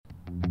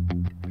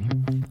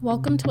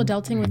Welcome to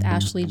Adulting with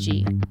Ashley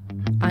G.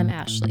 I'm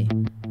Ashley.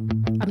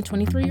 I'm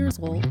 23 years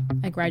old.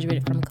 I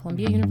graduated from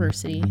Columbia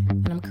University,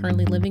 and I'm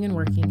currently living and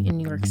working in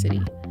New York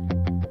City.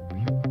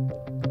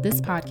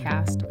 This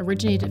podcast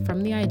originated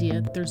from the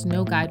idea that there's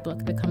no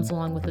guidebook that comes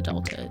along with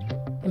adulthood.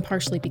 And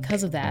partially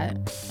because of that,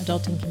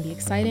 adulting can be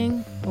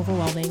exciting,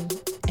 overwhelming,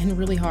 and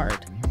really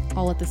hard,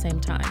 all at the same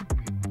time.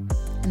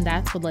 And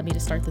that's what led me to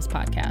start this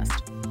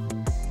podcast.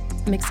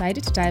 I'm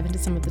excited to dive into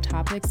some of the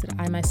topics that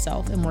I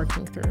myself am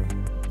working through,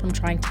 from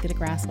trying to get a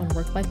grasp on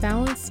work-life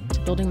balance, to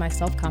building my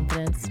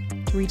self-confidence,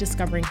 to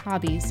rediscovering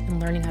hobbies and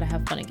learning how to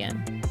have fun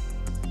again.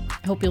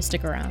 I hope you'll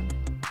stick around.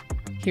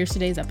 Here's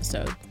today's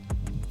episode.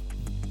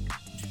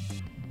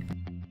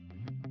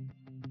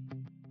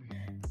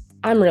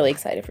 I'm really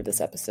excited for this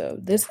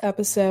episode. This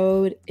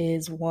episode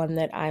is one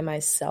that I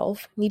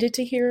myself needed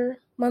to hear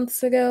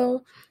months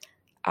ago.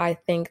 I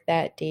think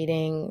that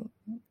dating,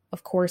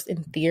 of course,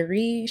 in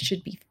theory,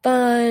 should be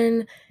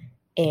fun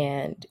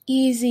and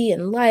easy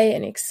and light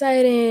and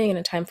exciting and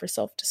a time for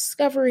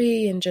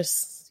self-discovery and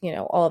just,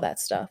 all of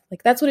that stuff.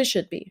 Like, that's what it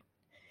should be.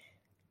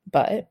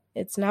 But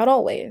it's not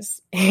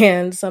always.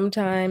 And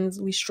sometimes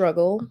we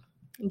struggle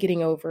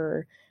getting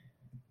over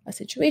a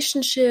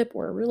situationship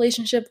or a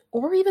relationship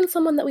or even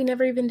someone that we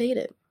never even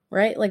dated,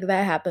 right? Like,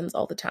 that happens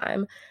all the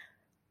time.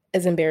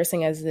 As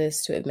embarrassing as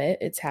this to admit,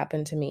 it's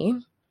happened to me.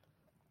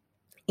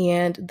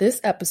 And this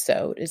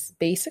episode is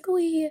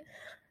basically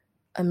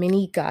a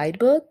mini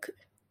guidebook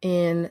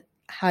in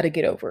how to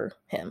get over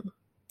him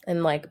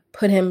and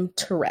put him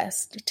to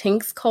rest.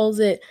 Tinks calls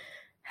it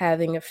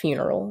having a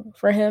funeral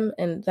for him,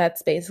 and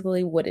that's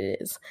basically what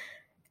it is.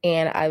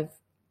 And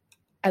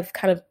I've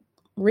kind of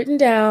written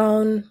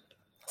down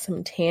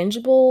some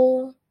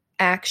tangible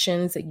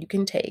actions that you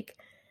can take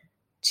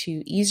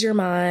to ease your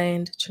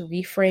mind, to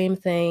reframe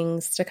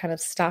things, to kind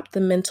of stop the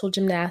mental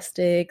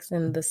gymnastics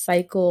and the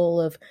cycle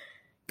of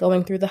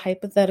going through the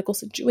hypothetical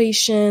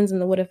situations and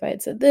the what if I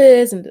had said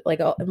this and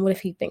and what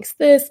if he thinks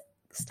this.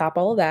 Stop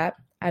all of that.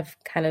 What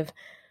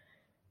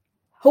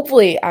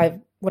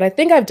I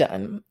think I've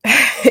done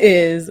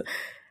is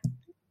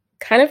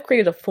kind of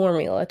created a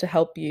formula to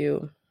help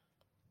you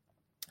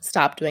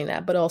stop doing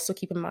that, but also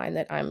keep in mind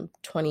that I'm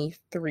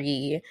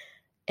 23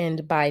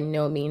 and by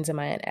no means am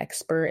I an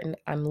expert, and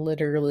I'm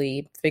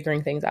literally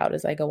figuring things out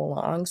as I go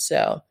along.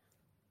 So,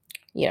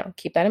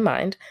 keep that in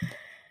mind.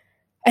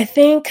 I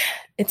think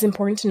it's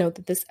important to note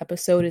that this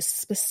episode is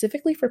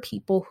specifically for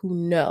people who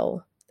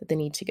know that they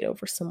need to get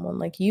over someone.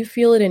 Like, you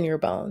feel it in your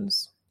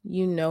bones.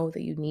 You know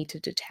that you need to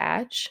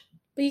detach,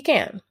 but you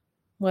can.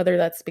 Whether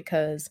that's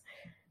because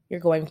you're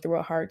going through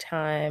a hard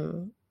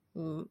time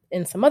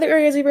in some other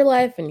areas of your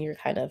life and you're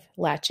kind of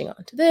latching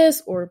onto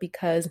this, or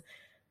because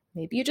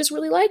maybe you just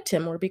really liked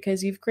him, or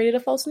because you've created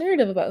a false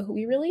narrative about who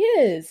he really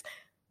is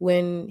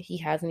when he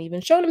hasn't even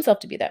shown himself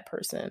to be that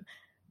person.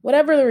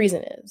 Whatever the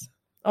reason is.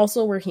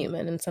 Also, we're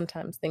human and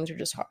sometimes things are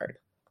just hard.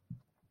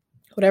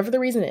 Whatever the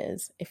reason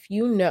is, if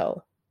you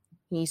know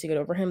you need to get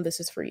over him, this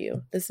is for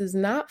you. This is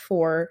not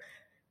for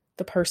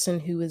the person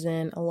who is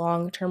in a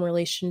long-term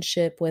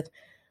relationship with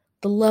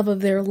the love of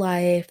their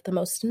life, the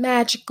most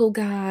magical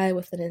guy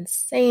with an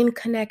insane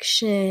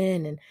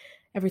connection and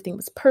everything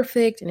was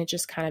perfect and it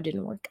just kind of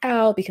didn't work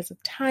out because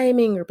of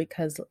timing or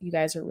because you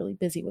guys are really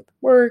busy with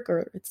work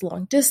or it's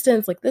long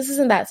distance. Like, this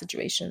isn't that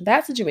situation.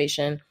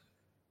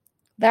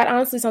 That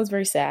honestly sounds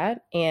very sad,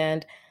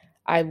 and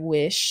I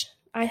wish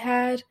I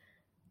had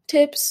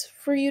tips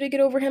for you to get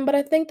over him, but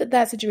I think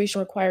that situation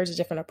requires a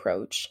different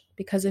approach,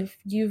 because if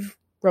you've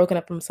broken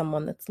up from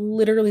someone that's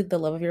literally the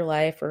love of your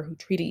life or who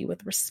treated you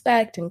with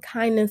respect and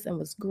kindness and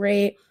was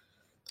great,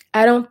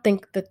 I don't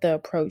think that the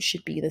approach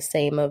should be the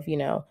same of,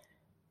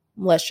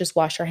 let's just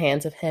wash our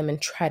hands of him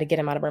and try to get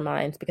him out of our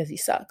minds because he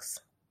sucks,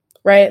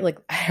 right? Like,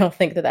 I don't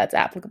think that that's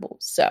applicable.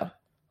 So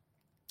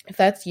if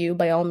that's you,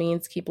 by all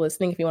means, keep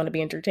listening if you want to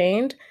be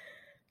entertained,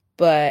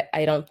 but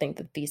I don't think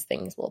that these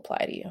things will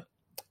apply to you.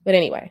 But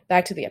anyway,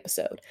 back to the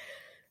episode.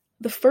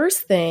 The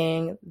first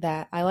thing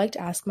that I like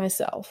to ask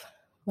myself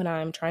when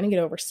I'm trying to get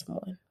over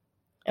someone,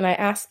 and I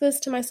ask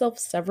this to myself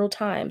several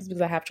times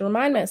because I have to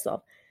remind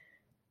myself,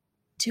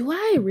 do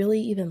I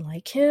really even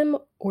like him,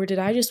 or did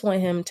I just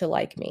want him to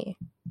like me?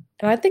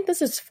 And I think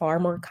this is far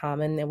more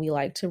common than we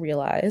like to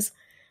realize.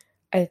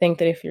 I think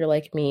that if you're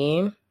like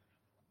me,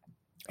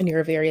 and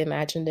you're a very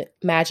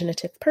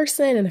imaginative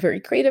person and a very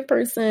creative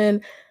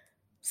person,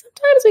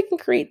 sometimes we can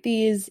create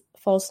these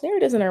false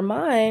narratives in our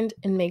mind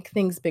and make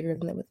things bigger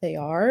than what they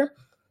are.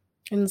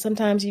 And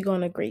sometimes you go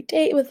on a great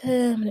date with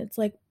him and it's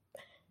like,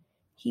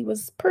 he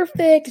was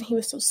perfect and he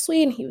was so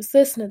sweet and he was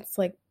this, and it's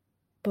like,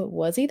 but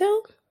was he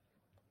though?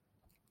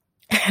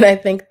 And I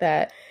think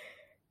that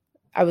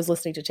I was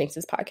listening to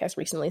Tinks' podcast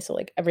recently, so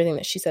everything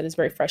that she said is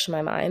very fresh in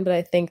my mind, but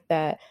I think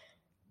that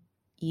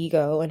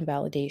ego and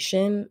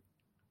validation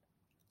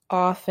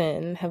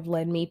often have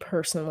led me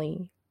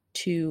personally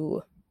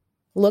to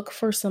look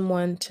for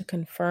someone to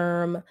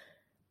confirm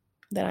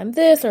that I'm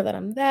this or that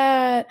I'm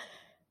that.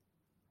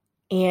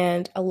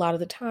 And a lot of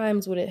the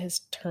times what it has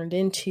turned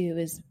into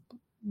is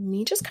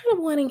me just kind of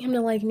wanting him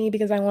to like me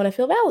because I want to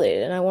feel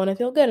validated and I want to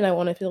feel good and I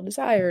want to feel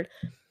desired,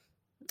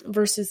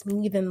 versus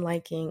me even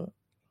liking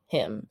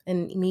him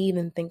and me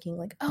even thinking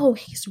like, oh,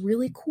 he's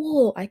really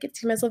cool. I could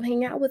see myself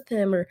hanging out with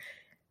him, or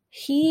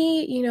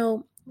he,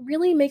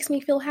 really makes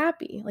me feel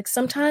happy. Like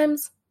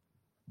sometimes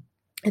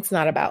it's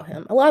not about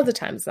him. A lot of the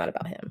time it's not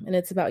about him and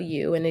it's about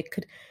you. And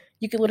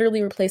you could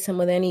literally replace him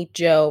with any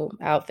Joe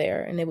out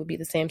there and it would be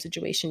the same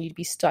situation. You'd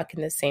be stuck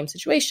in the same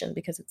situation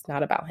because it's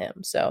not about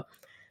him. So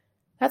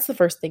that's the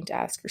first thing to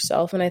ask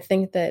yourself. And I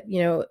think that,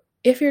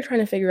 if you're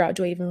trying to figure out,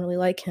 do I even really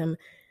like him?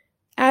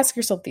 Ask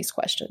yourself these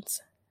questions.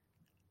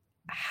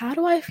 How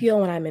do I feel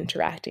when I'm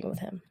interacting with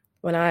him?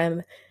 When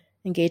I'm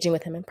engaging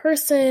with him in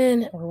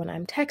person, or when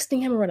I'm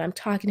texting him, or when I'm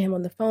talking to him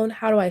on the phone,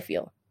 how do I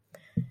feel?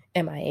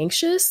 Am I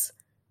anxious?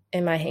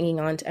 Am I hanging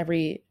on to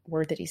every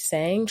word that he's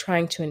saying,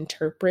 trying to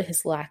interpret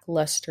his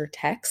lackluster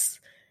texts?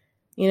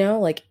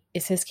 Like,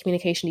 is his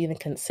communication even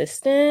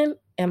consistent?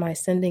 Am I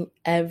sending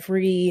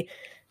every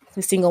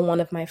single one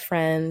of my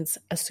friends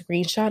a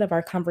screenshot of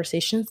our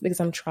conversations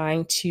because I'm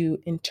trying to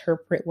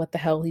interpret what the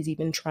hell he's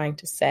even trying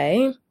to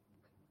say,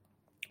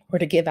 or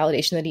to get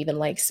validation that he even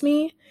likes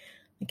me?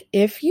 Like,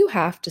 if you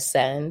have to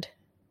send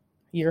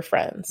your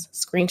friends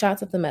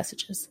screenshots of the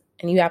messages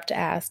and you have to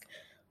ask,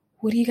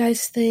 what do you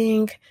guys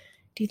think?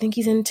 Do you think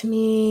he's into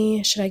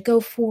me? Should I go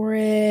for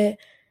it?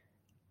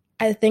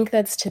 I think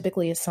that's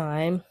typically a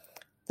sign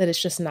that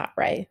it's just not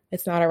right.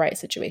 It's not a right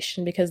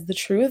situation, because the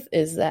truth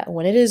is that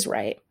when it is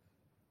right,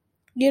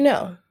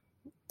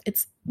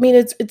 it's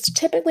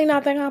typically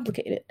not that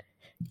complicated.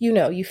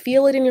 You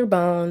feel it in your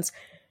bones.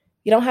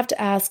 You don't have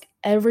to ask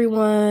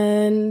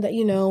everyone that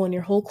you know and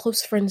your whole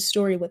close friend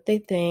story what they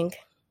think,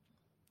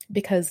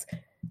 because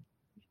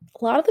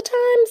a lot of the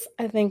times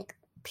I think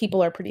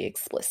people are pretty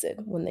explicit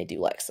when they do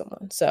like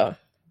someone. So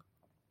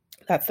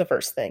that's the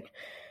first thing.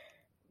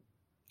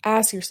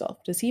 Ask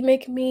yourself, does he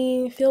make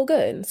me feel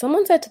good?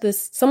 Someone said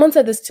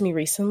this to me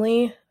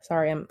recently.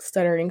 Sorry, I'm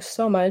stuttering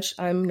so much.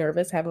 I'm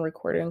nervous. Haven't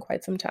recorded in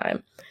quite some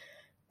time.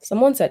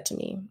 Someone said to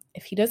me,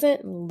 if he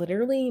doesn't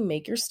literally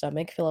make your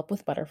stomach fill up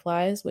with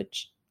butterflies,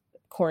 which,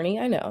 corny,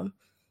 I know, and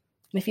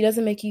if he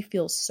doesn't make you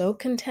feel so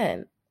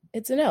content,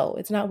 it's a no.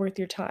 It's not worth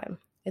your time.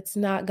 It's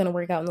not going to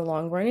work out in the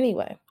long run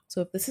anyway.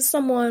 So if this is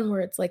someone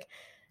where it's like,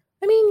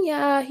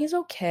 yeah, he's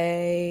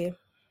okay,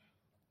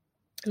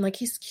 and like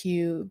he's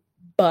cute,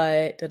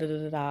 but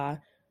da-da-da-da-da,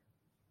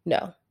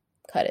 no,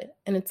 cut it.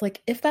 And it's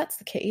like, if that's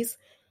the case,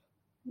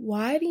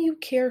 why do you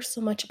care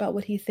so much about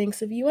what he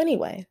thinks of you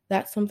anyway?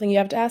 That's something you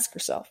have to ask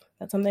yourself.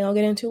 That's something I'll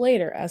get into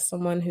later, as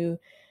someone who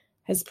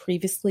has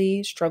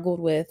previously struggled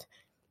with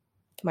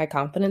my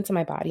confidence and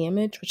my body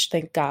image, which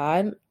thank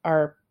God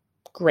are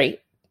great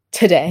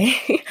today.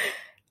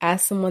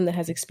 As someone that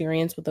has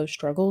experience with those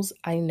struggles,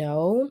 I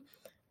know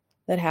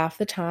that half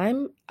the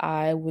time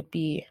I would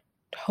be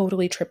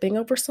totally tripping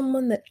over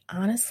someone that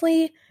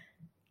honestly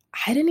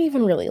I didn't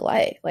even really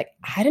like. Like,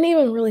 I didn't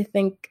even really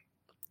think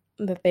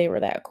that they were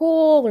that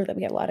cool or that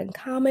we had a lot in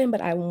common, but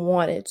I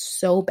wanted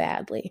so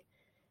badly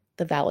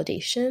the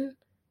validation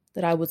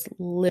that I was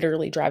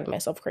literally driving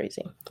myself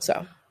crazy.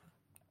 So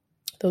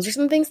those are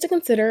some things to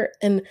consider.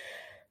 And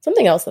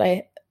something else that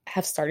I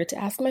have started to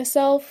ask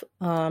myself,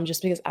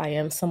 just because I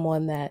am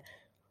someone that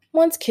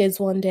wants kids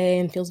one day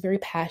and feels very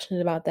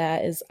passionate about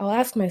that, is I'll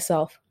ask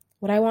myself,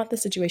 would I want the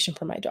situation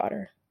for my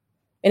daughter?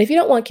 And if you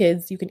don't want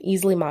kids, you can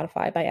easily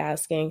modify by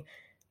asking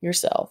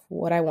yourself,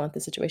 would I want the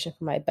situation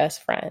for my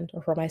best friend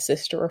or for my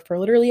sister or for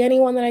literally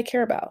anyone that I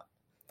care about?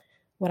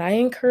 Would I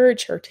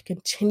encourage her to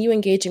continue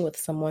engaging with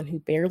someone who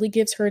barely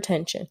gives her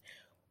attention,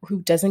 or who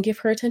doesn't give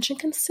her attention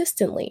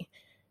consistently,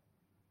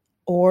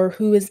 or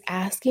who is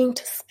asking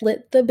to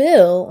split the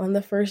bill on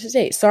the first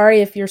date?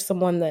 Sorry if you're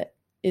someone that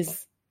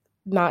is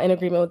not in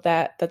agreement with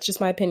that. That's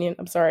just my opinion.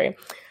 I'm sorry.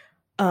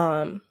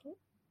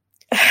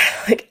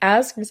 Like,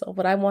 ask yourself,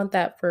 would I want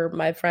that for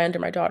my friend or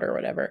my daughter or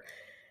whatever?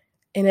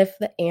 And if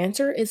the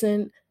answer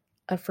isn't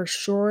a for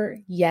sure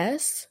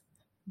yes,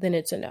 then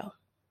it's a no.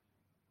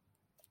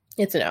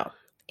 It's a no.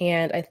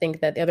 And I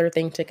think that the other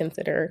thing to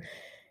consider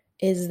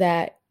is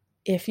that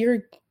if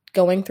you're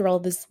going through all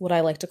this, what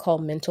I like to call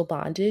mental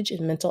bondage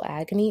and mental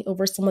agony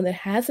over someone that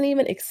hasn't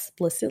even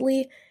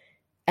explicitly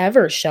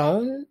ever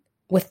shown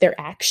with their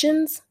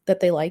actions that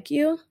they like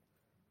you,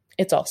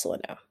 it's also a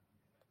no.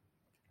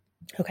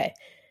 Okay,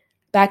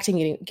 back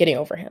to getting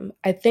over him.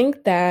 I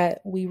think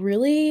that we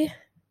really,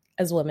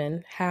 as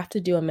women, have to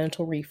do a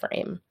mental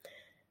reframe.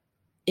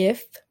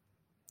 If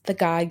the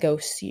guy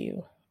ghosts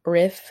you, or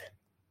if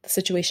the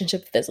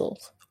situationship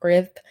fizzles, or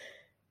if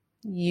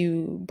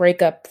you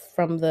break up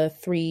from the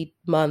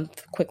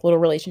 3-month quick little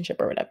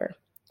relationship or whatever,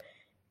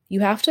 you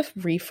have to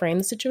reframe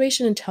the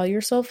situation and tell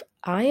yourself,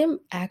 I am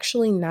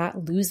actually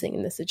not losing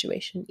in this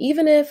situation.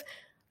 Even if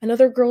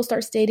another girl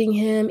starts dating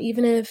him,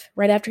 even if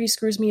right after he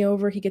screws me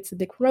over, he gets a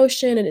big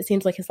promotion and it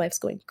seems like his life's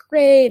going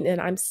great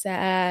and I'm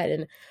sad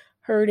and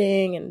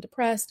hurting and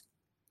depressed,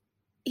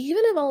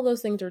 even if all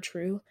those things are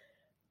true,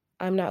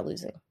 I'm not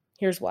losing.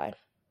 Here's why.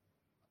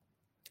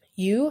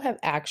 You have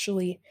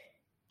actually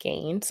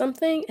gained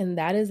something, and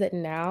that is that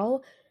now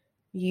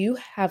you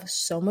have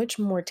so much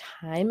more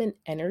time and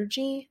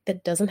energy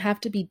that doesn't have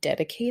to be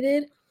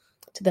dedicated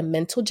to the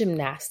mental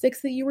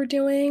gymnastics that you were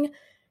doing,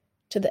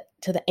 to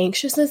the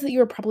anxiousness that you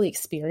were probably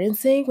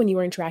experiencing when you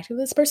were interacting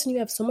with this person. You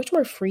have so much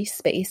more free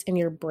space in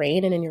your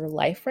brain and in your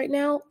life right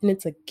now, and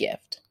it's a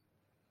gift.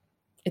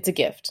 It's a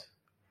gift.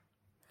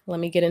 Let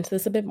me get into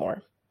this a bit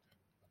more.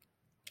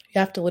 You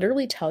have to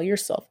literally tell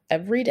yourself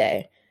every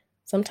day,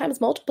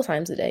 sometimes multiple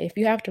times a day, if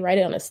you have to write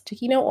it on a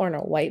sticky note or on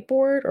a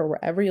whiteboard or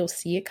wherever you'll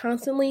see it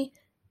constantly,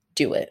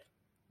 do it.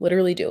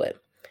 Literally do it.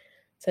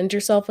 Send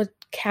yourself a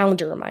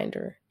calendar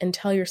reminder and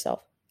tell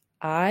yourself,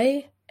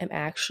 I am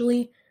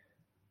actually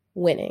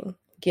winning.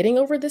 Getting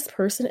over this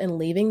person and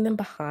leaving them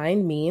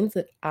behind means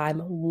that I'm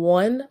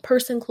one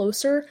person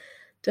closer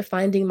to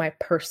finding my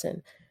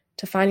person,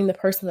 to finding the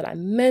person that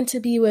I'm meant to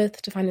be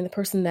with, to finding the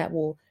person that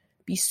will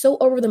be so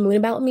over the moon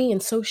about me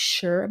and so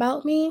sure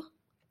about me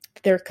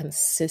that they're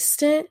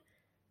consistent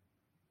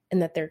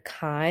and that they're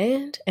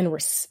kind and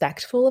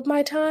respectful of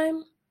my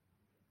time.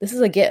 This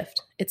is a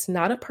gift. It's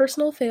not a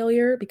personal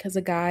failure because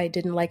a guy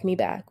didn't like me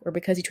back or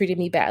because he treated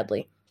me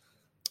badly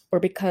or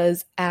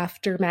because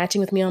after matching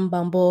with me on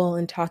Bumble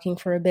and talking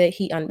for a bit,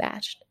 he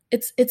unmatched.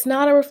 It's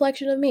not a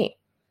reflection of me.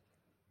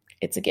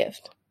 It's a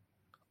gift.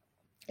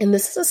 And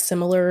this is a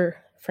similar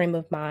frame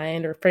of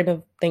mind or frame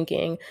of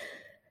thinking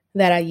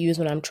that I use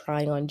when I'm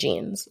trying on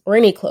jeans or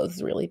any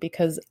clothes really,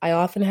 because I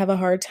often have a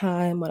hard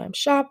time when I'm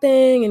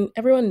shopping, and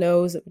everyone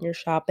knows that when you're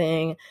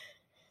shopping,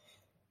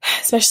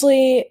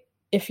 especially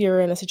if you're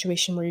in a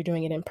situation where you're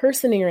doing it in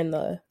person and you're in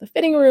the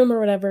fitting room or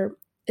whatever,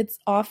 it's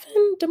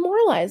often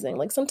demoralizing.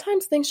 Like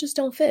sometimes things just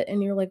don't fit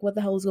and you're like, what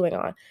the hell is going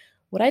on?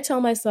 What I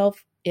tell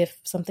myself if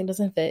something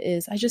doesn't fit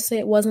is I just say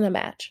it wasn't a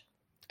match.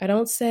 I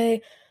don't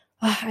say,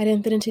 oh, I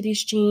didn't fit into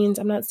these jeans.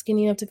 I'm not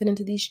skinny enough to fit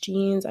into these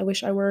jeans. I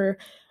wish I were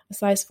a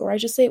size 4. I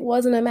just say it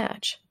wasn't a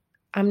match.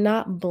 I'm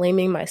not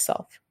blaming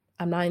myself.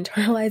 I'm not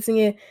internalizing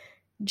it.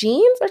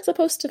 Jeans are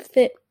supposed to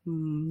fit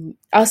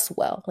us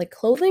well. Like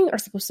clothing are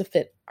supposed to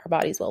fit our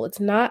bodies well. It's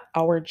not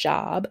our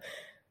job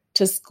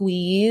to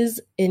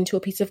squeeze into a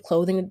piece of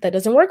clothing that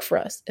doesn't work for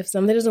us. If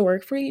something doesn't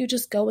work for you, you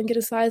just go and get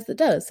a size that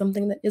does,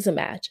 something that is a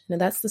match. And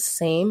that's the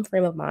same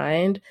frame of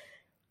mind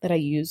that I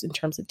use in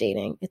terms of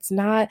dating. It's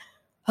not,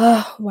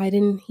 oh, why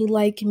didn't he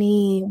like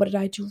me? What did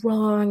I do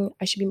wrong?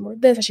 I should be more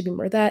this, I should be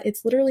more that.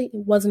 It's literally,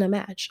 it wasn't a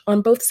match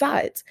on both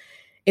sides.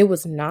 It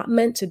was not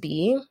meant to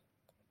be.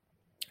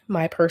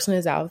 My person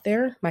is out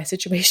there. My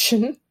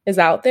situation is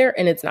out there,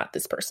 and it's not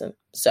this person.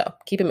 So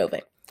keep it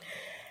moving.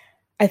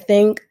 I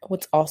think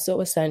what's also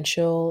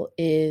essential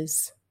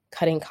is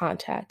cutting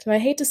contact. And I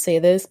hate to say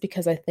this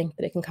because I think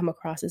that it can come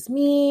across as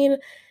mean.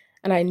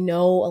 And I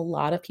know a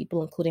lot of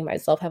people, including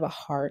myself, have a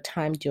hard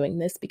time doing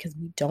this because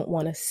we don't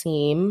want to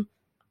seem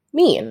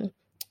mean.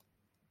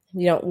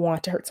 We don't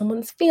want to hurt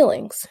someone's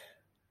feelings.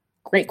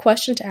 Great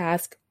question to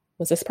ask.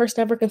 Was this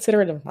person ever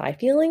considerate of my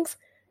feelings?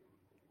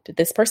 Did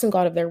this person go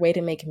out of their way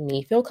to make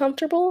me feel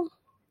comfortable?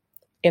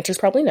 Answer is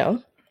probably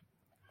no.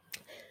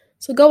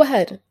 So go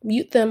ahead,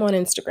 mute them on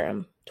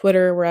Instagram,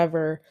 Twitter,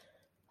 wherever.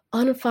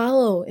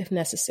 Unfollow if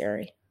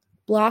necessary.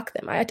 Block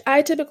them.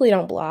 I typically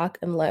don't block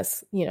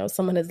unless,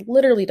 someone has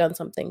literally done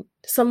something.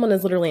 Someone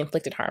has literally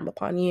inflicted harm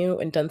upon you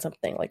and done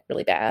something like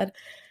really bad.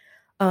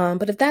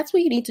 But if that's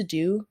what you need to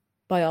do,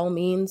 by all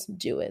means,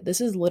 do it.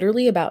 This is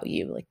literally about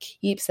you. Like,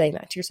 keep saying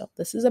that to yourself.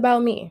 This is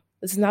about me.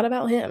 This is not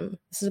about him.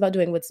 This is about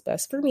doing what's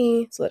best for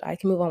me so that I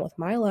can move on with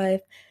my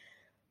life,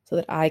 so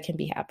that I can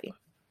be happy.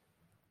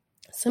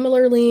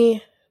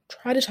 Similarly,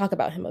 try to talk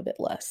about him a bit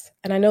less.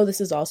 And I know this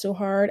is also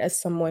hard as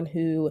someone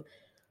who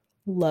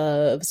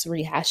loves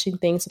rehashing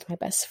things with my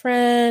best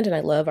friend, and I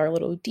love our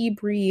little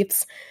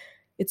debriefs.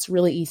 It's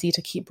really easy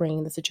to keep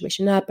bringing the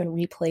situation up and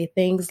replay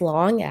things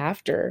long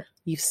after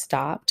you've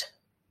stopped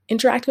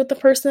interacting with the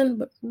person,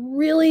 but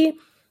really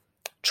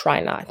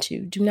try not to.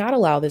 Do not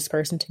allow this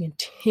person to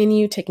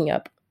continue taking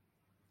up,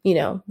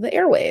 the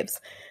airwaves.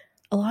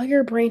 Allow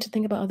your brain to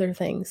think about other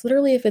things.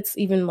 Literally, if it's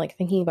even like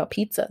thinking about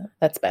pizza,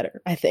 that's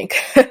better, I think.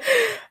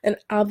 And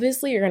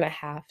obviously, you're going to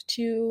have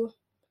to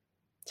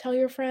tell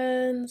your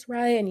friends,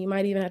 right? And you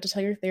might even have to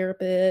tell your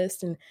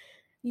therapist, and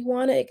you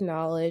want to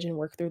acknowledge and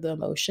work through the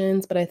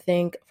emotions. But I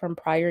think from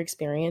prior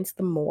experience,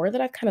 the more that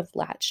I've kind of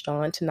latched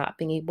on to not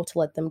being able to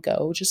let them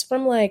go, just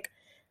from like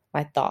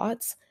my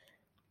thoughts,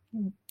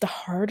 the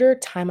harder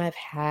time I've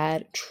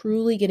had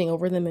truly getting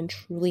over them and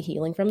truly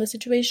healing from the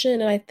situation.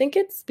 And I think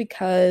it's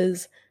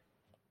because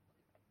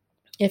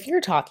if you're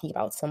talking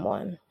about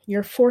someone,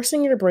 you're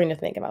forcing your brain to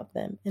think about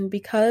them. And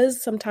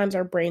because sometimes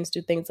our brains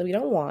do things that we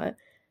don't want,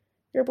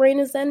 your brain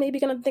is then maybe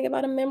going to think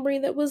about a memory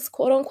that was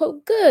quote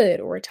unquote good,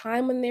 or a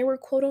time when they were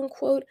quote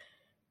unquote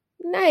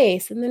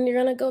nice. And then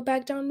you're going to go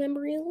back down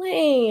memory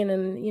lane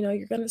and,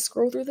 you're going to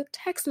scroll through the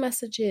text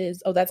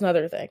messages. Oh, that's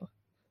another thing.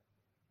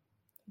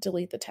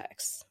 Delete the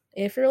text.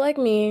 If you're like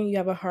me, you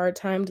have a hard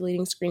time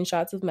deleting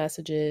screenshots of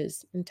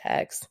messages and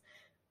texts,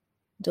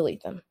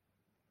 delete them.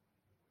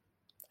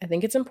 I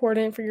think it's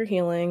important for your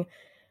healing.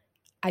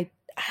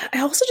 I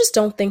also just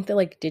don't think that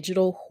like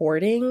digital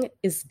hoarding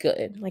is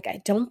good. Like,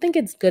 I don't think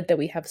it's good that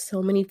we have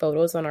so many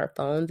photos on our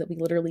phones that we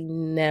literally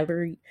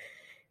never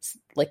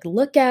like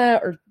look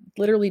at, or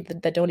literally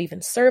that don't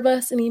even serve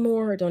us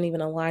anymore or don't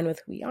even align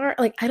with who we are.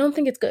 Like, I don't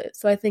think it's good.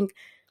 So I think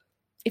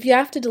if you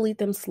have to delete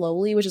them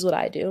slowly, which is what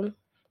I do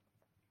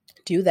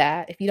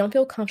that. If you don't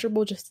feel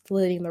comfortable just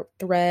deleting the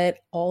thread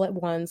all at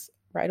once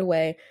right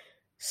away,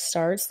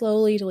 start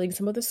slowly deleting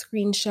some of the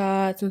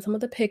screenshots and some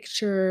of the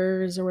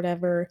pictures or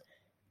whatever.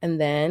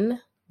 And then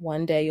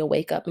one day you'll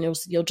wake up and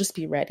you'll just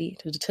be ready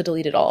to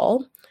delete it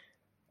all,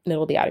 and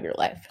it'll be out of your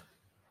life.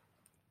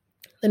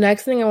 The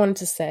next thing I wanted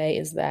to say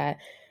is that,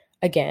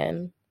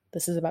 again,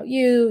 this is about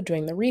you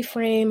doing the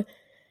reframe.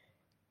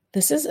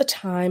 This is a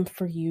time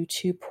for you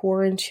to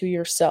pour into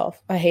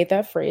yourself. I hate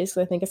that phrase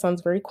because I think it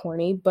sounds very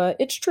corny, but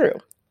it's true.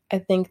 I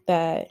think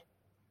that,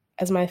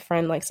 as my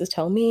friend likes to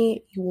tell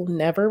me, you will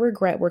never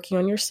regret working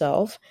on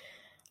yourself.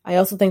 I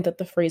also think that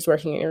the phrase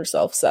working on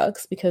yourself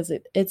sucks because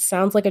it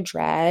sounds like a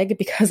drag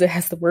because it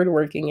has the word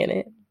working in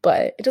it,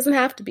 but it doesn't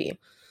have to be.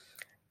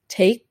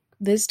 Take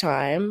this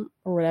time,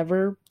 or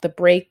whatever, the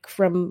break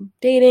from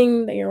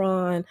dating that you're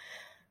on,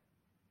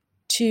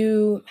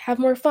 to have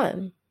more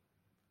fun,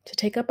 to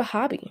take up a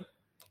hobby,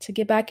 to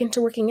get back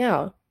into working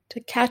out, to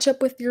catch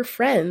up with your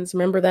friends.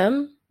 Remember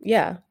them?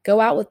 Yeah,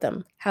 go out with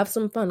them, have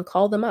some fun,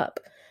 call them up,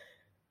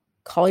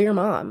 call your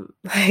mom.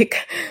 Like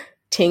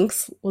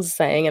Tinks was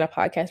saying in a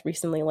podcast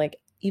recently, like,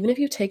 even if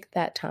you take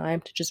that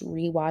time to just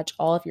rewatch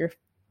all of your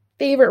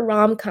favorite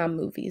rom-com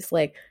movies,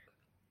 like,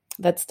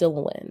 that's still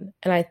a win.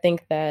 And I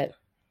think that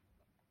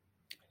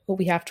what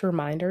we have to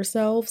remind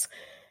ourselves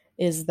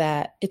is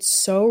that it's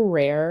so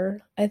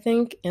rare, I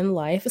think, in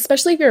life,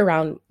 especially if you're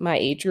around my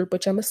age group,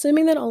 which I'm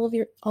assuming that all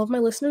of my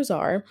listeners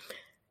are.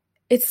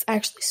 It's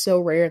actually so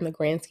rare in the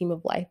grand scheme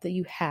of life that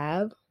you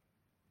have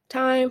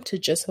time to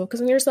just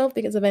focus on yourself,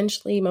 because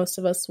eventually most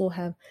of us will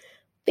have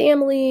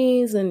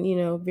families and,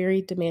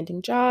 very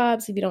demanding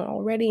jobs if you don't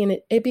already. And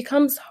it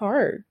becomes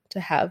hard to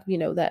have,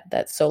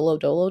 that solo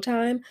dolo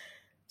time.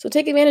 So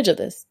take advantage of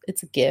this.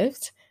 It's a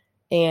gift,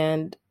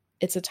 and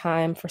it's a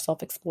time for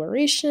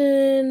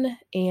self-exploration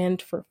and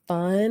for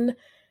fun,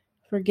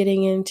 for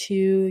getting into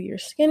your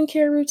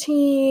skincare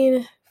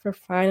routine, for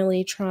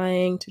finally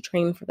trying to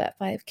train for that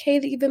 5K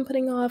that you've been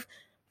putting off,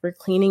 for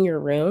cleaning your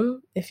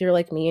room. If you're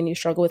like me and you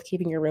struggle with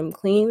keeping your room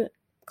clean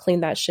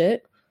that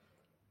shit.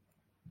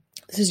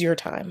 This is your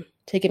time.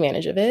 Take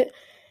advantage of it.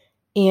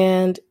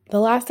 And the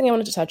last thing I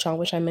wanted to touch on,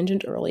 which I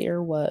mentioned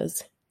earlier,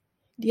 was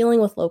dealing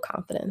with low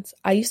confidence.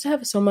 I used to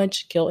have so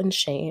much guilt and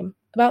shame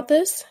about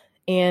this.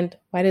 And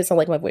why did it sound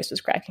like my voice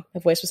was cracking?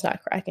 My voice was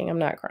not cracking. I'm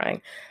not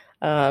crying.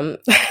 I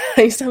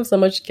used to have so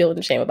much guilt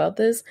and shame about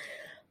this.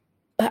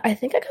 But I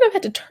think I kind of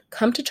had to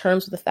come to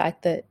terms with the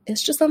fact that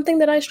it's just something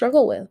that I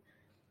struggle with.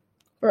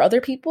 For other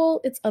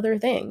people, it's other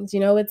things.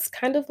 It's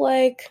kind of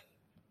like,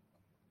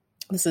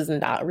 this is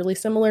not really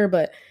similar,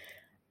 but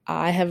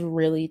I have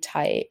really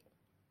tight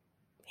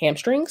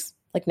hamstrings,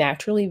 like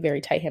naturally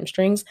very tight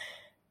hamstrings.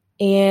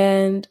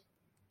 And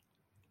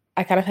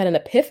I kind of had an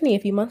epiphany a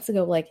few months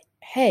ago, like,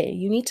 hey,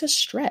 you need to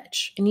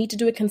stretch. You need to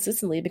do it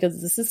consistently,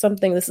 because this is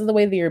the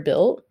way that you're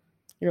built.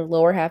 Your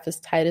lower half is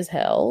tight as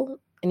hell,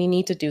 and you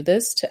need to do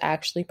this to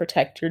actually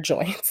protect your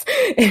joints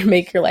and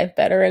make your life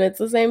better. And it's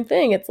the same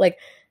thing. It's like,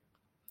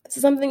 this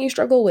is something you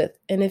struggle with.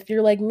 And if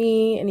you're like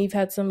me and you've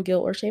had some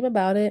guilt or shame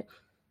about it,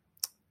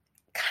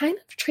 kind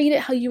of treat it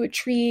how you would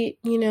treat,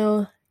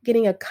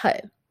 getting a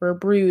cut or a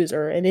bruise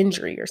or an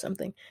injury or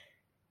something.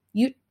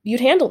 You'd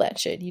handle that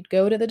shit. You'd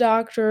go to the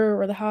doctor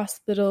or the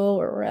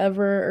hospital or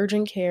wherever,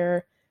 urgent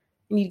care,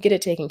 and you'd get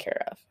it taken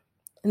care of.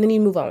 And then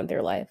you move on with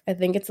your life. I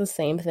think it's the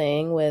same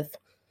thing with,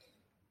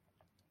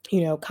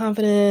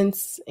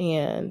 confidence,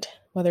 and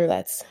whether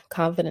that's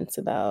confidence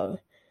about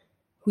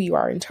who you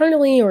are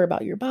internally or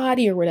about your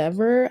body or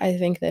whatever. I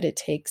think that it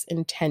takes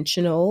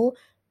intentional,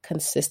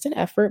 consistent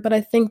effort, but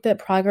I think that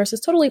progress is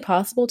totally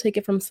possible. Take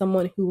it from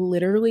someone who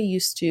literally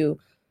used to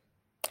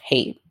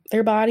hate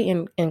their body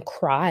and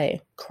cry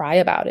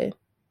about it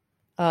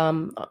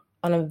on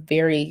a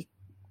very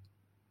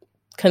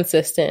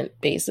consistent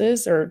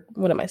basis. Or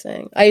what am I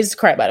saying? I used to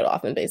cry about it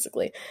often,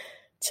 basically,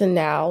 to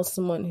now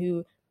someone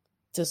who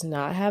does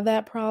not have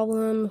that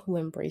problem, who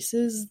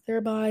embraces their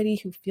body,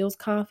 who feels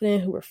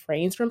confident, who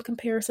refrains from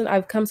comparison.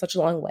 I've come such a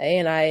long way,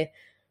 and I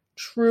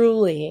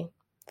truly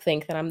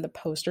think that I'm the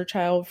poster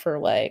child for,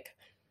 like,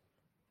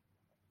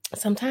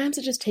 sometimes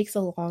it just takes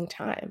a long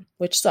time,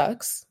 which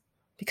sucks,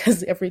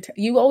 because every time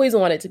you always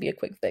want it to be a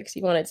quick fix.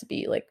 You want it to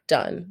be like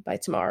done by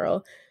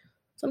tomorrow.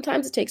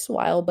 Sometimes it takes a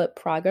while, but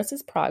progress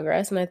is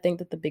progress. And I think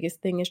that the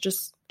biggest thing is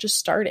just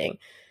starting.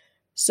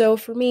 So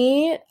for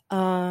me,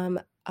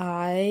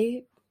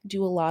 I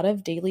do a lot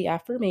of daily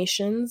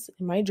affirmations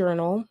in my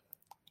journal.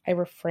 I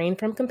refrain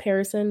from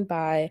comparison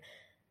by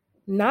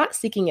not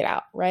seeking it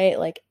out, right?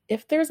 Like,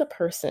 if there's a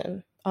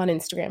person on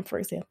Instagram, for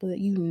example, that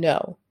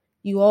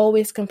you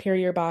always compare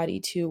your body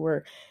to,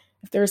 or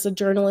if there's a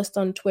journalist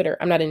on Twitter,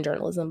 I'm not in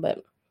journalism,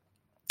 but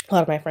a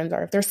lot of my friends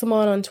are. If there's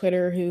someone on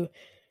Twitter who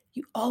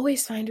you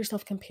always find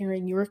yourself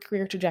comparing your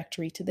career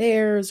trajectory to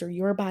theirs or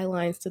your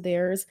bylines to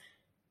theirs,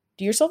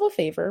 do yourself a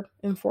favor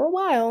and for a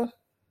while,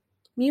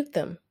 mute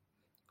them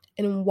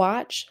and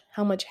watch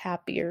how much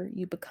happier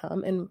you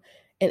become. And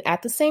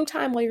at the same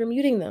time, while you're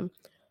muting them,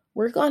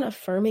 work on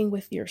affirming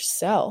with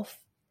yourself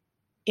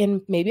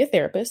and maybe a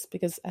therapist,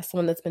 because as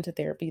someone that's been to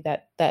therapy,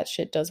 that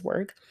shit does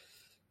work.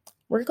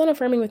 Work on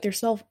affirming with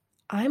yourself,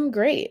 I'm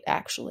great,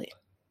 actually.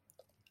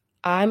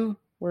 I'm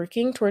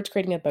working towards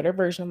creating a better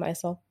version of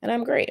myself, and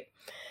I'm great.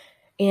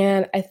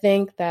 And I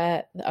think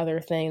that the other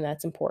thing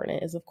that's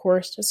important is, of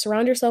course, to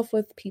surround yourself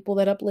with people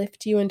that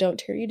uplift you and don't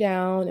tear you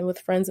down, and with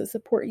friends that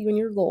support you in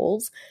your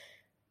goals.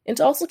 And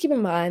to also keep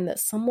in mind that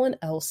someone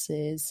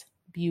else's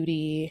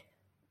beauty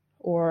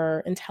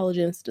or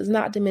intelligence does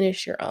not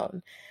diminish your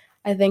own.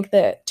 I think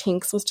that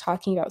Tinks was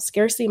talking about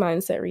scarcity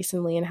mindset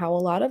recently and how a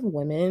lot of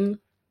women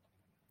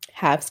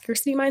have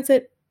scarcity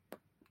mindset,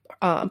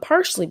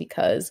 partially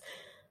because,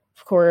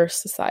 of course,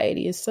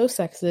 society is so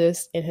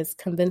sexist and has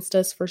convinced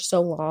us for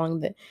so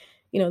long that,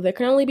 there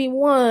can only be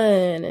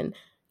one, and,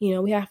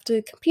 we have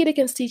to compete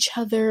against each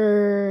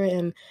other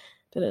and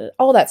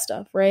all that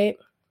stuff, right?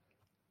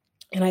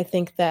 And I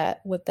think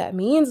that what that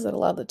means is that a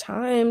lot of the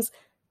times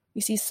we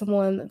see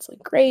someone that's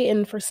like great,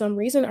 and for some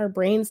reason our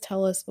brains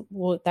tell us,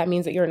 well, that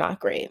means that you're not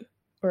great,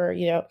 or,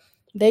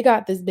 they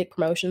got this big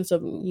promotion, so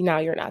now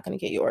you're not going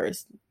to get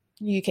yours.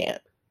 You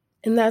can't.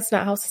 And that's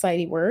not how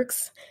society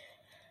works.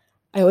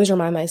 I always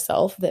remind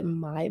myself that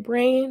my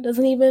brain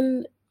doesn't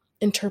even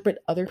interpret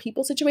other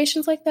people's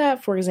situations like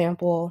that. For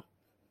example,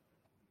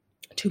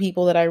 two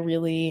people that I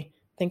really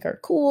think are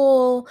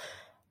cool,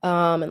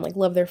 and like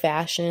love their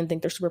fashion,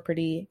 think they're super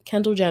pretty,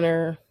 Kendall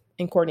Jenner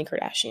and Kourtney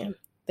Kardashian.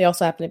 They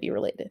also happen to be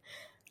related.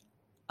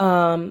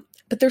 But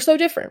they're so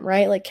different,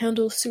 right? Like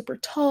Kendall's super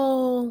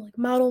tall, like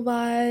model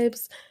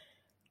vibes.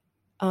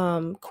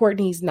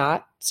 Kourtney's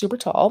not super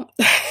tall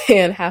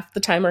and half the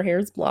time her hair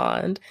is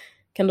blonde.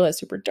 Kendall has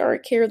super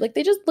dark hair. Like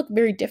they just look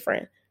very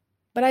different.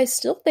 But I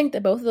still think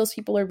that both of those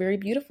people are very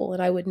beautiful,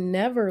 and I would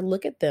never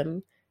look at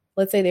them.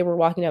 Let's say they were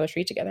walking down the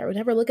street together. I would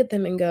never look at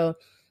them and go,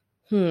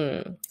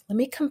 let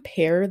me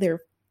compare their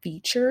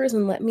features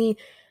and let me,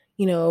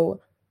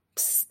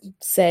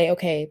 say,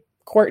 okay,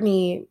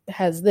 Kourtney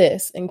has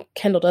this and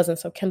Kendall doesn't,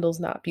 so Kendall's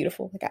not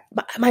beautiful. Like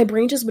my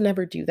brain just would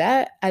never do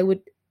that. I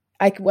would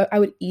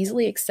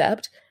easily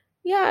accept,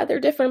 yeah, they're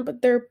different,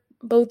 but they're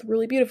both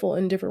really beautiful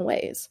in different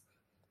ways.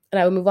 And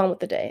I would move on with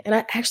the day. And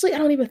I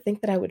don't even think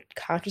that I would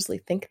consciously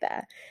think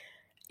that.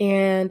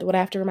 And what I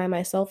have to remind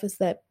myself is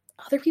that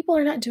other people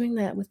are not doing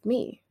that with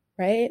me,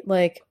 right?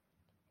 Like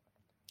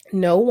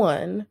no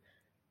one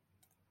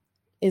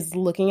is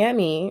looking at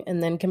me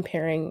and then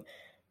comparing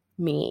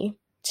me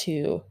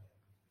to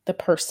the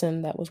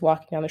person that was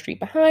walking down the street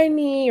behind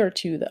me or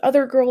to the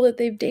other girl that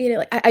they've dated.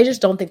 Like I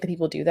just don't think that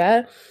people do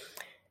that.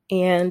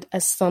 And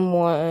as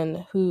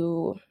someone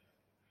who,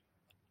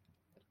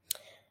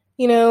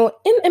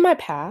 in my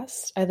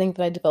past, I think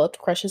that I developed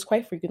crushes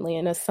quite frequently.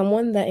 And as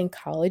someone that in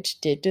college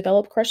did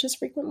develop crushes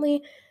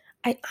frequently,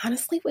 I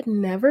honestly would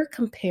never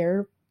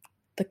compare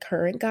the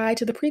current guy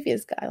to the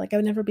previous guy. Like I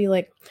would never be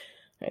like,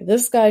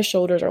 this guy's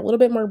shoulders are a little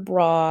bit more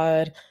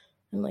broad,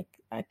 and like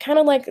I kind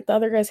of like the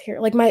other guy's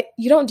hair. Like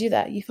you don't do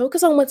that. You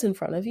focus on what's in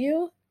front of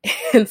you.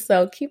 And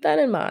so keep that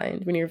in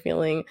mind when you're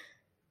feeling,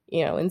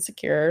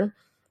 insecure.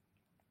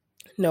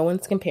 No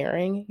one's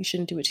comparing. You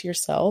shouldn't do it to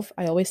yourself.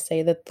 I always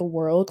say that the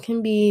world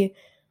can be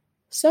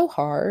so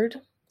hard,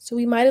 so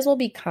we might as well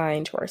be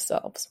kind to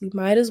ourselves. We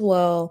might as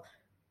well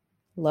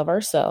love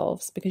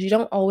ourselves, because you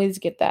don't always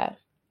get that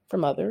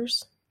from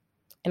others.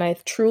 And I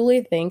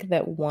truly think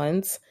that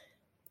once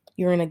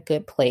you're in a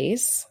good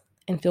place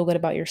and feel good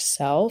about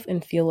yourself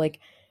and feel like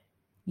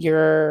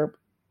you're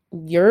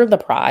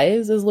the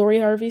prize, as Lori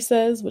Harvey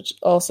says, which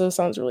also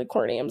sounds really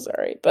corny, I'm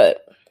sorry,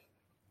 but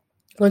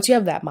once you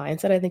have that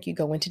mindset, I think you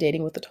go into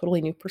dating with a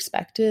totally new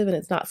perspective, and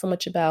it's not so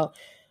much about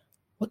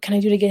what can I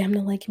do to get him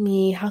to like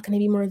me? How can I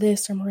be more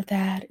this or more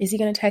that? Is he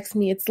going to text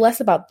me? It's less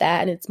about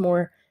that, and it's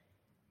more,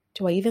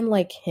 do I even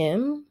like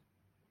him?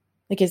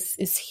 Like,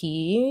 is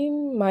he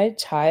my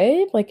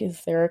type? Like,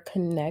 is there a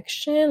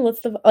connection?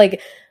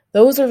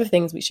 Those are the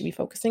things we should be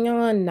focusing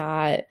on,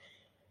 not,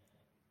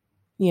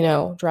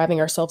 driving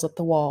ourselves up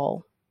the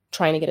wall,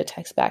 trying to get a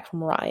text back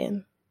from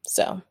Ryan.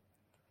 So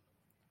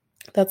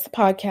that's the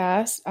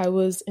podcast. I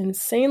was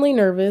insanely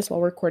nervous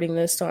while recording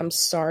this, so I'm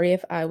sorry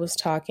if I was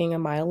talking a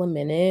mile a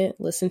minute.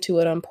 Listen to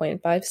it on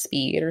 0.5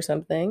 speed or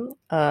something.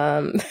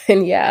 And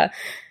yeah,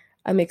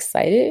 I'm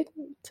excited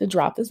to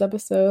drop this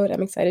episode.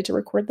 I'm excited to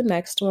record the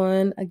next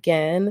one.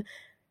 Again,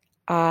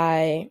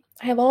 I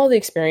have all the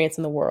experience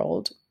in the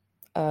world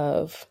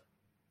of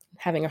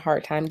having a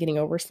hard time getting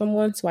over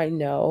someone, so I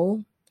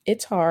know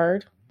it's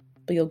hard,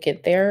 but you'll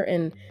get there,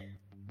 and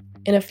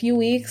in a few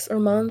weeks or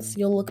months,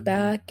 you'll look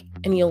back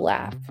and you'll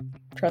laugh.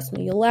 Trust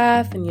me, you'll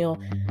laugh and you'll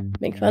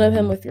make fun of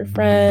him with your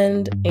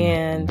friend,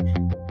 and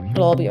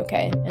it'll all be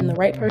okay. And the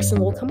right person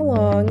will come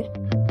along,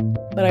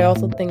 but I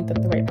also think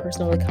that the right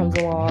person only comes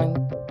along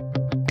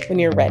when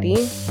you're ready.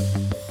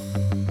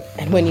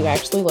 and when you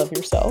actually love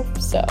yourself.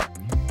 So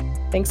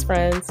thanks,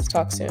 friends.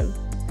 Talk soon.